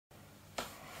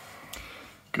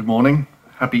Good morning.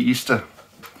 Happy Easter.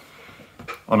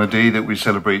 On a day that we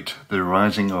celebrate the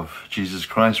rising of Jesus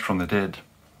Christ from the dead,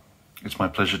 it's my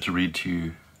pleasure to read to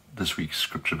you this week's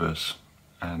scripture verse,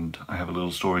 and I have a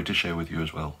little story to share with you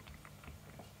as well.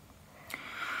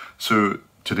 So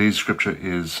today's scripture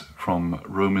is from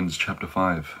Romans chapter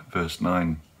 5, verse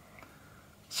 9.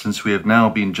 Since we have now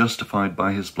been justified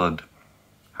by his blood,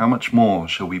 how much more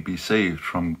shall we be saved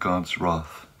from God's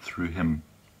wrath through him?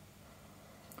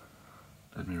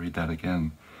 Let me read that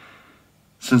again.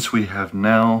 Since we have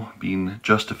now been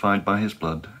justified by his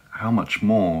blood, how much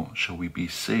more shall we be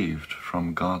saved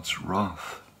from God's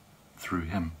wrath through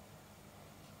him?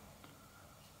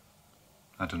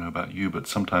 I don't know about you, but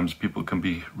sometimes people can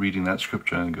be reading that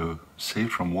scripture and go,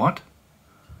 saved from what?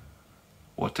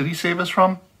 What did he save us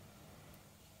from?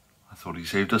 I thought he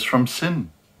saved us from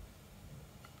sin.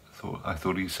 I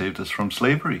thought he saved us from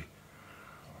slavery.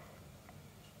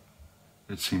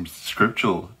 It seems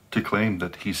scriptural to claim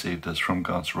that he saved us from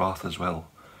God's wrath as well.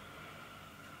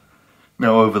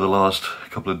 Now, over the last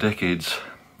couple of decades,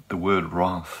 the word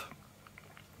wrath,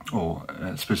 or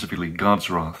specifically God's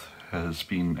wrath, has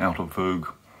been out of vogue.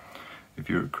 If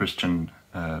you're a Christian,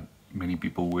 many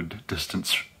people would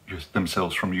distance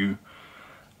themselves from you.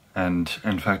 And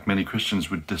in fact, many Christians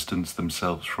would distance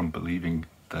themselves from believing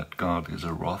that God is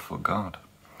a wrathful God,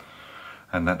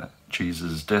 and that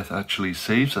Jesus' death actually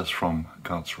saves us from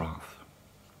God's wrath.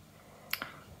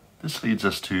 This leads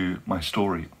us to my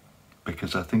story,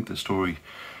 because I think the story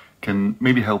can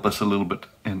maybe help us a little bit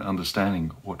in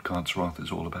understanding what God's wrath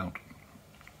is all about.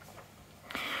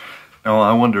 Now,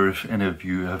 I wonder if any of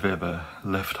you have ever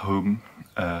left home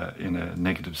in a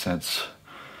negative sense,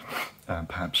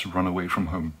 perhaps run away from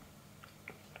home.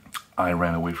 I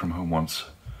ran away from home once.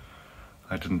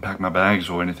 I didn't pack my bags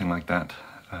or anything like that.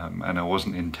 And I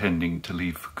wasn't intending to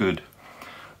leave for good,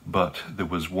 but there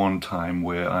was one time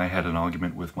where I had an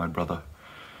argument with my brother,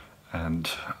 and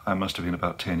I must have been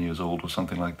about 10 years old or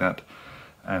something like that,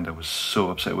 and I was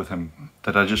so upset with him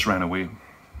that I just ran away.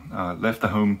 Left the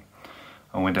home,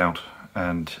 I went out,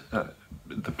 and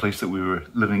the place that we were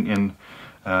living in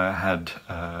had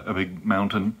a big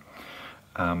mountain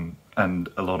and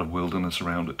a lot of wilderness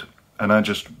around it, and I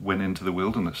just went into the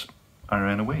wilderness. I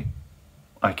ran away.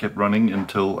 I kept running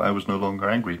until I was no longer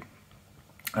angry.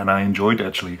 And I enjoyed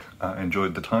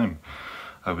the time.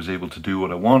 I was able to do what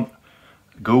I want,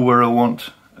 go where I want,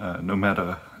 no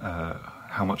matter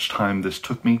how much time this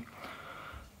took me.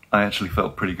 I actually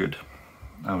felt pretty good.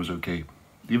 I was okay.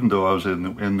 Even though I was in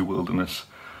the wilderness,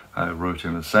 I wrote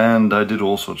in the sand, I did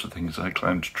all sorts of things. I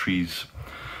climbed trees.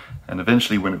 And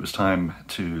eventually when it was time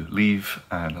to leave,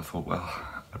 and I thought, well,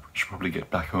 I should probably get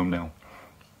back home now,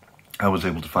 I was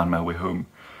able to find my way home,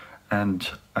 and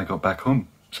I got back home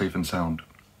safe and sound.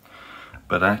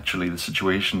 But actually the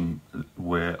situation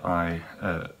where I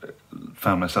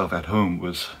found myself at home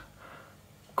was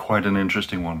quite an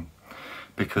interesting one,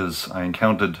 because I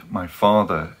encountered my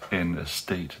father in a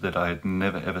state that I had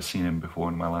never ever seen him before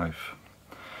in my life.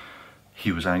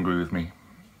 He was angry with me.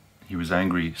 He was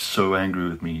so angry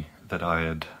with me that I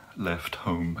had left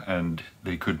home, and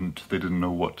they didn't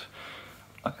know what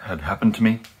had happened to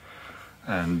me.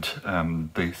 And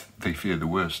they feared the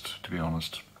worst, to be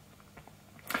honest.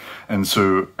 And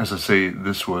so, as I say,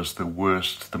 this was the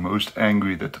worst, the most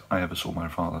angry that I ever saw my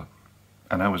father,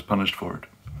 and I was punished for it.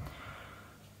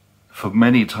 For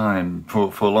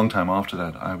a long time after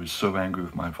that, I was so angry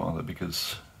with my father,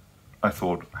 because I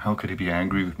thought, how could he be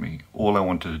angry with me? All I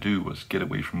wanted to do was get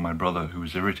away from my brother who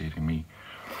was irritating me,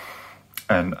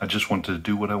 and I just wanted to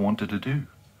do what I wanted to do,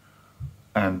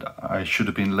 and I should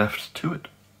have been left to it.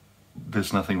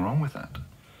 There's nothing wrong with that.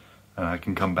 And I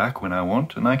can come back when I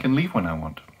want, and I can leave when I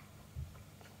want.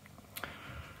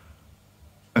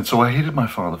 And so I hated my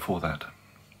father for that.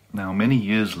 Now, many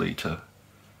years later,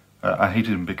 I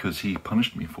hated him because he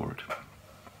punished me for it.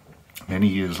 Many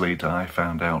years later, I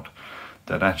found out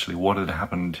that actually what had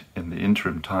happened in the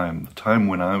interim time, the time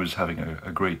when I was having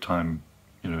a great time,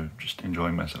 just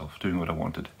enjoying myself, doing what I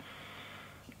wanted,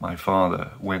 my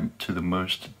father went to the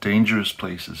most dangerous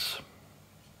places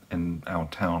in our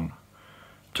town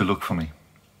to look for me.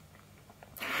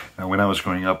 Now, when I was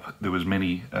growing up, there was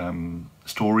many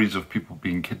stories of people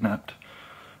being kidnapped,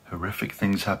 horrific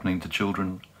things happening to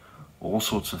children, all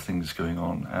sorts of things going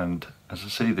on, and as I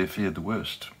say, they feared the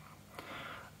worst.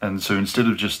 And so instead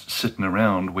of just sitting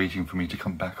around waiting for me to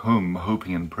come back home,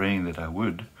 hoping and praying that I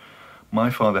would, my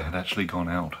father had actually gone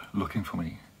out looking for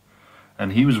me,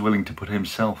 and he was willing to put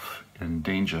himself in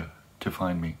danger to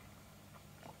find me.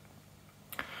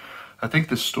 I think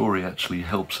this story actually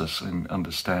helps us in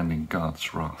understanding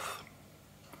God's wrath.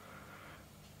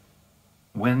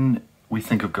 When we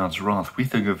think of God's wrath, we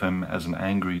think of him as an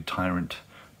angry tyrant,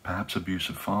 perhaps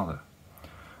abusive father,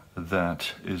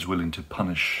 that is willing to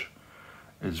punish,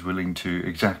 is willing to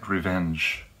exact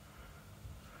revenge.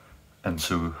 And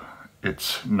so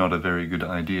it's not a very good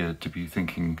idea to be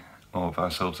thinking of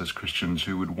ourselves as Christians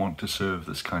who would want to serve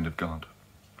this kind of God.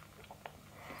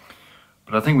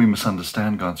 But I think we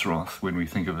misunderstand God's wrath when we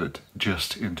think of it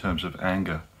just in terms of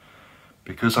anger.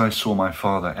 Because I saw my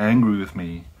father angry with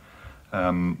me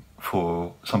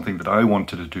for something that I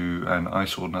wanted to do, and I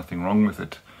saw nothing wrong with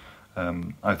it,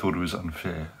 I thought it was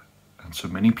unfair. And so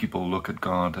many people look at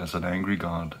God as an angry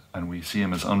God, and we see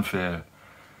him as unfair,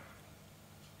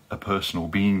 a personal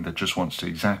being that just wants to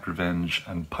exact revenge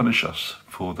and punish us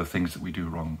for the things that we do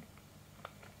wrong.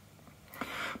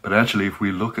 But actually, if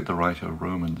we look at the writer of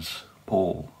Romans,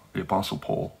 Paul, the Apostle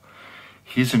Paul,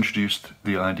 he's introduced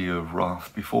the idea of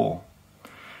wrath before.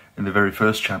 In the very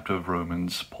first chapter of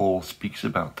Romans, Paul speaks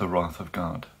about the wrath of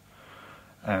God.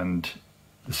 And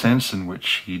the sense in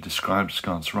which he describes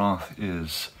God's wrath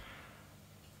is,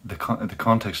 the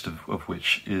context of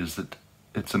which is that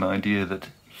it's an idea that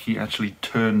he actually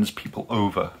turns people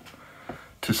over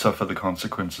to suffer the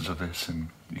consequences of their sin.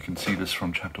 You can see this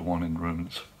from chapter 1 in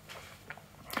Romans.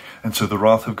 And so the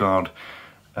wrath of God,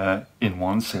 in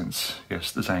one sense,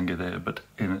 yes, there's anger there, but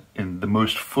in the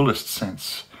most fullest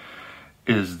sense,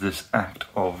 is this act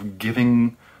of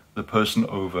giving the person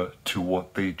over to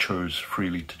what they chose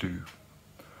freely to do.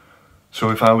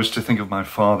 So if I was to think of my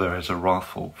father as a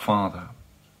wrathful father,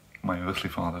 my earthly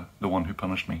father, the one who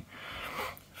punished me,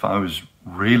 if I was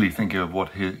really thinking of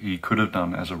what he could have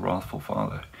done as a wrathful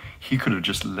father, he could have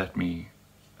just let me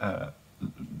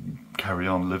carry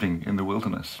on living in the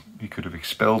wilderness. He could have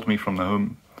expelled me from the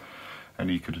home,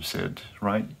 and he could have said,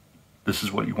 right, this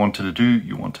is what you wanted to do.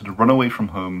 You wanted to run away from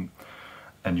home,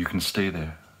 and you can stay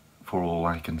there for all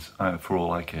I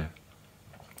care.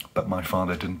 But my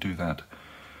father didn't do that.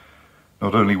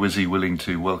 Not only was he willing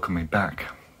to welcome me back,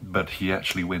 but he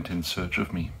actually went in search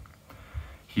of me.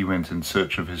 He went in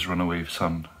search of his runaway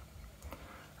son.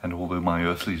 And although my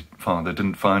earthly father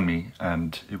didn't find me,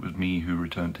 and it was me who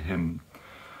returned to him,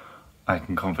 I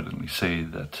can confidently say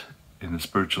that in the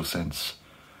spiritual sense,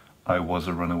 I was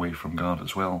a runaway from God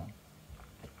as well.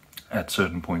 At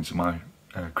certain points in my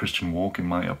Christian walk, in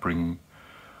my upbringing,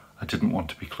 I didn't want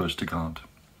to be close to God.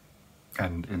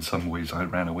 And in some ways I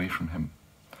ran away from him.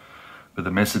 But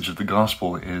the message of the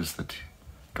gospel is that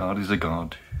God is a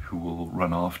God who will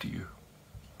run after you.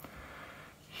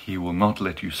 He will not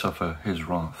let you suffer his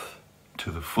wrath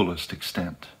to the fullest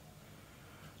extent.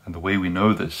 And the way we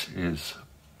know this is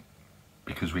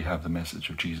because we have the message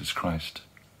of Jesus Christ.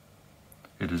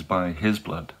 It is by his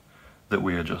blood that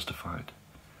we are justified.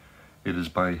 It is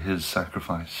by his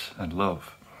sacrifice and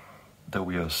love that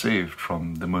we are saved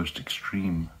from the most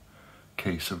extreme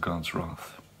case of God's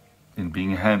wrath.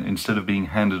 Instead of being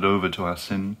handed over to our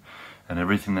sin and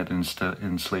everything that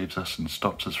enslaves us and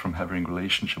stops us from having a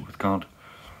relationship with God,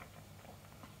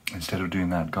 instead of doing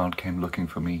that, God came looking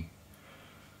for me.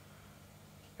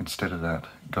 Instead of that,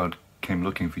 God came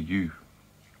looking for you.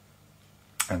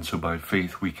 And so by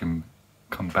faith we can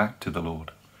come back to the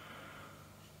Lord.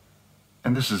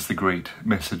 And this is the great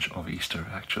message of Easter,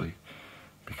 actually.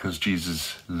 Because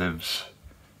Jesus lives,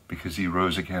 because he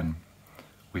rose again,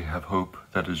 we have hope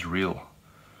that is real,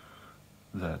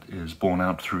 that is borne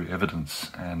out through evidence,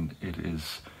 and it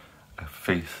is a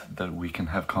faith that we can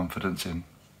have confidence in.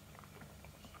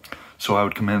 So I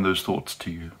would commend those thoughts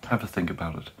to you. Have a think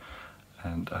about it,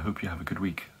 and I hope you have a good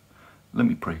week. Let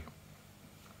me pray.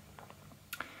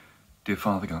 Dear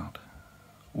Father God,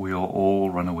 we are all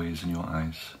runaways in your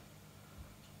eyes,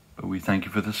 but we thank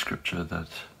you for the scripture that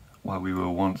while we were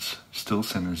once still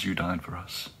sinners, you died for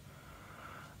us.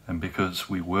 And because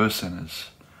we were sinners,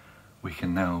 we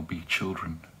can now be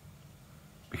children.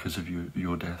 Because of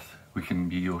your death, we can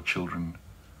be your children,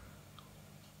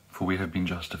 for we have been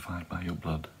justified by your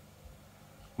blood.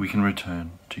 We can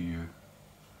return to you.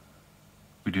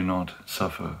 We do not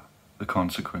suffer the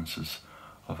consequences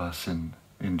of our sin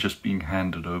in just being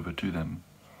handed over to them.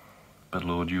 But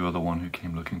Lord, you are the one who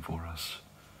came looking for us.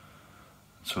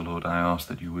 So Lord, I ask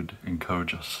that you would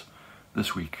encourage us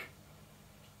this week.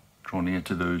 Draw near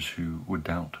to those who would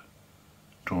doubt.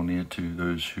 Draw near to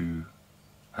those who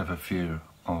have a fear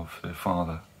of their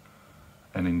Father,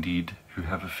 and indeed who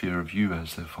have a fear of you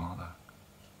as their Father.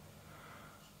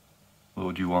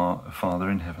 Lord, you are a Father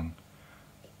in heaven.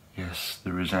 Yes,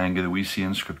 there is anger that we see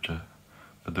in Scripture,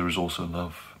 but there is also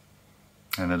love,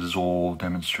 and that is all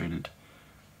demonstrated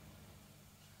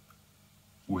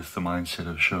with the mindset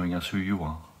of showing us who you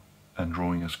are and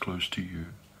drawing us close to you.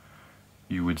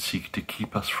 You would seek to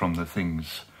keep us from the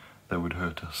things that would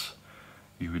hurt us.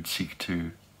 You would seek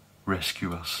to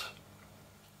rescue us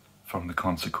from the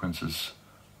consequences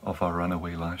of our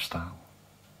runaway lifestyle.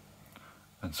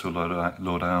 And so,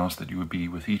 Lord, I ask that you would be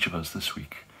with each of us this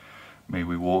week. May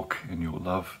we walk in your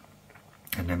love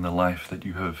and in the life that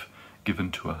you have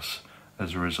given to us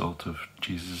as a result of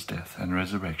Jesus' death and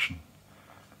resurrection.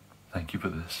 Thank you for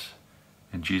this.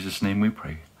 In Jesus' name we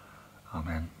pray.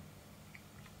 Amen.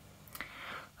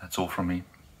 That's all from me.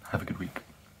 Have a good week.